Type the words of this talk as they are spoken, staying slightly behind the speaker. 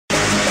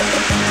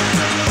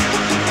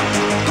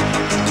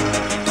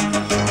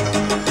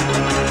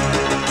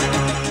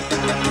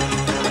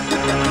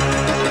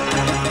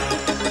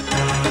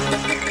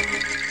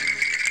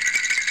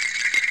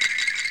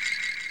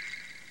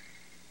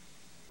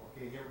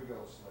we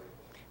go, Slate.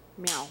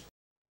 Meow.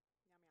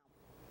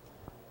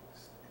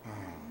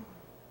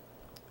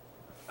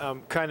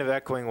 Kind of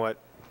echoing what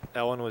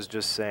Ellen was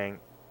just saying,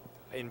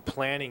 in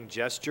planning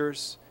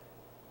gestures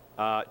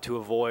to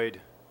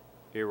avoid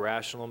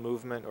irrational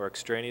movement or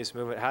extraneous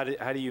movement, how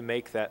do you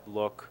make that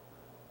look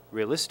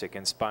realistic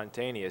and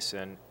spontaneous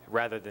and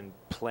rather than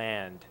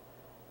planned?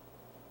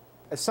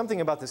 It's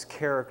something about this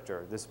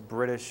character, this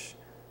British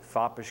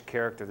foppish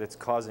character, that's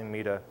causing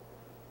me to,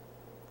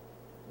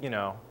 you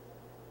know,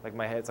 like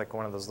my head's like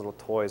one of those little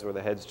toys where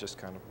the head's just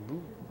kind of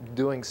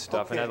doing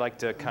stuff, Okay, and I'd like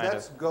to kind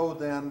let's go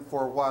then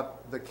for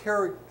what the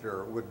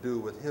character would do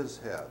with his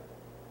head.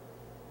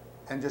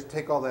 And just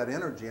take all that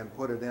energy and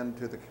put it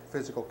into the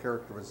physical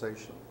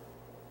characterization.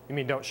 You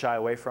mean don't shy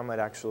away from it,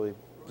 actually?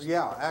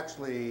 Yeah,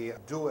 actually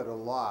do it a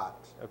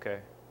lot Okay.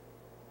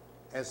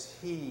 as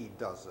he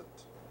does it.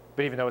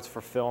 But even though it's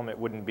for film, it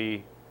wouldn't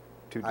be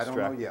too I distracting?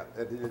 don't know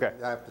yet. Okay.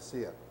 I have to see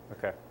it.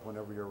 Okay.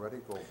 Whenever you're ready,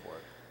 go for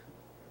it.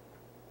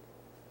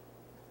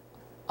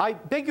 I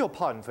beg your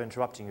pardon for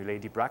interrupting you,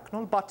 Lady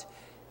Bracknell, but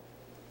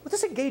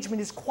this engagement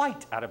is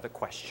quite out of the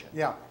question.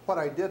 Yeah, what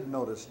I did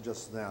notice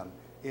just then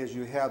is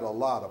you had a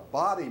lot of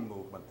body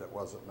movement that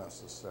wasn't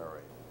necessary.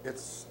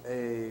 It's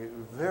a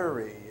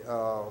very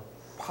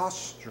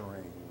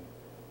posturing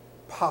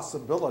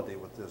possibility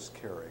with this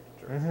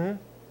character,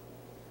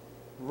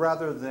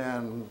 rather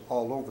than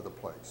all over the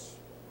place.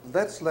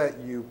 Let's let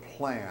you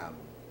plan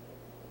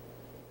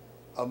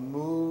a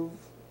move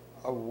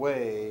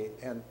away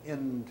and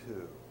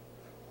into,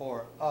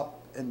 or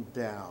up and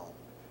down.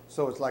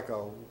 So it's like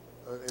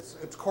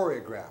it's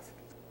choreographed.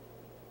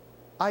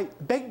 I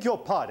beg your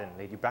pardon,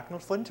 Lady Bracknell,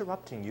 for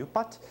interrupting you,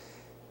 but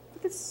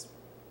this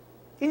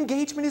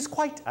engagement is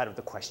quite out of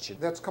the question.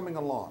 That's coming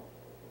along.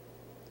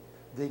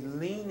 The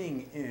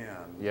leaning in,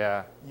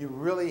 Yeah. you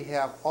really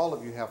have, all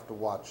of you have to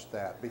watch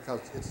that because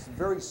it's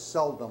very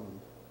seldom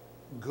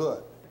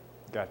good.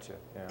 Gotcha.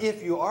 Yeah.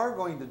 If you are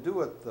going to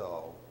do it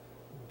though,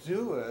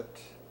 do it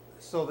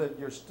so that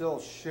you're still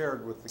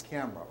shared with the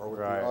camera or with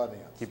Right. the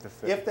audience. Keep the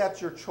fit. If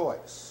that's your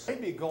choice.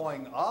 Maybe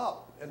going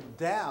up and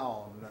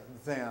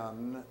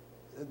down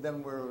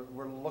then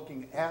we're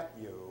looking at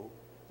you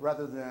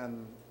rather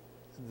than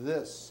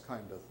this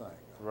kind of thing.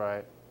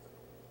 Right.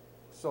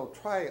 So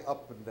try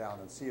up and down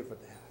and see if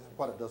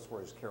what it does for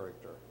his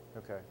character.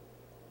 Okay.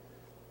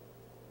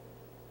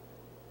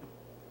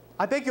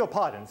 I beg your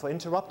pardon for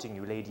interrupting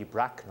you, Lady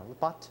Bracknell,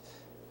 but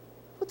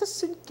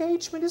this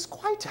engagement is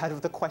quite out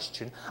of the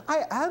question.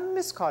 I am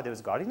Miss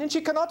Cardew's guardian, and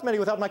she cannot marry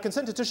without my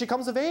consent until she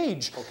comes of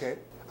age. Okay.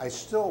 I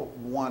still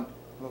want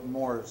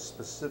more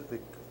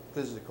specific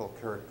physical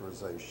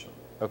characterization.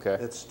 Okay.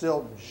 It's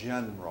still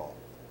general.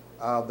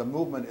 The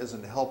movement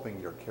isn't helping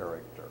your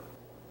character.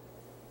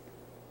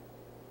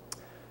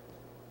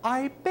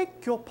 I beg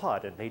your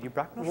pardon, Lady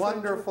Bracknell.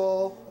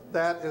 Wonderful.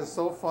 That is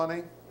so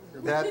funny.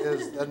 That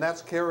is, and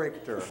that's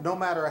character. No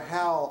matter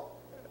how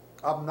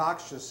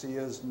obnoxious he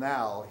is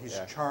now, he's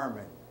Yeah.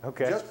 charming.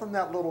 Okay. Just from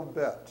that little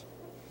bit.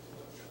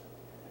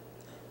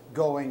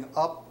 Going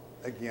up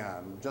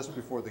again, just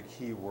before the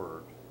key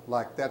word.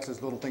 Like that's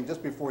his little thing,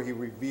 just before he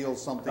reveals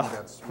something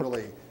that's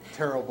really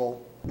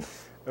terrible.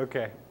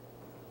 Okay.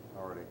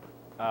 Already.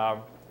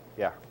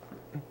 Yeah.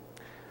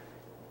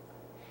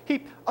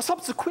 He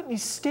subsequently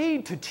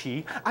stayed to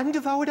tea and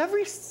devoured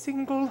every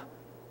single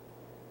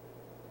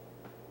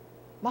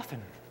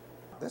muffin.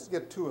 Let's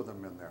get two of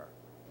them in there.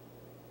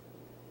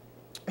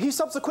 He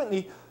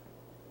subsequently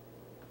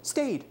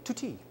stayed to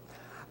tea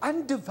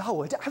and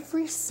devoured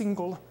every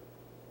single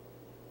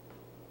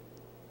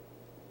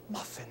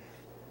muffin.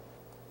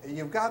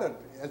 You've got it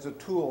as a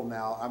tool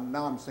now.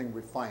 I'm saying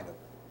refine it.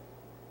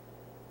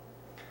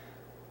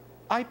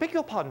 I beg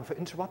your pardon for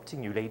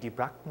interrupting you, Lady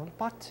Bracknell,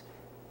 but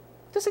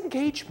this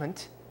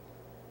engagement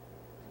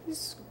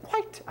is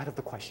quite out of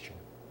the question.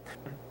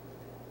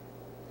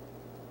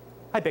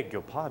 I beg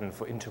your pardon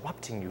for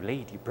interrupting you,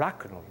 Lady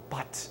Bracknell,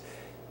 but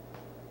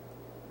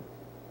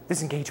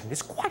this engagement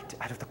is quite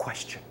out of the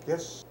question.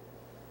 Yes.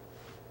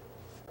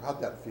 How'd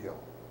that feel?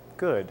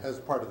 Good. As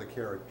part of the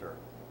character.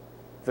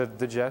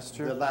 The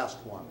gesture? The last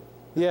one.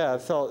 Yeah,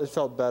 it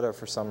felt better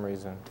for some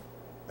reason.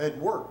 It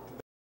worked.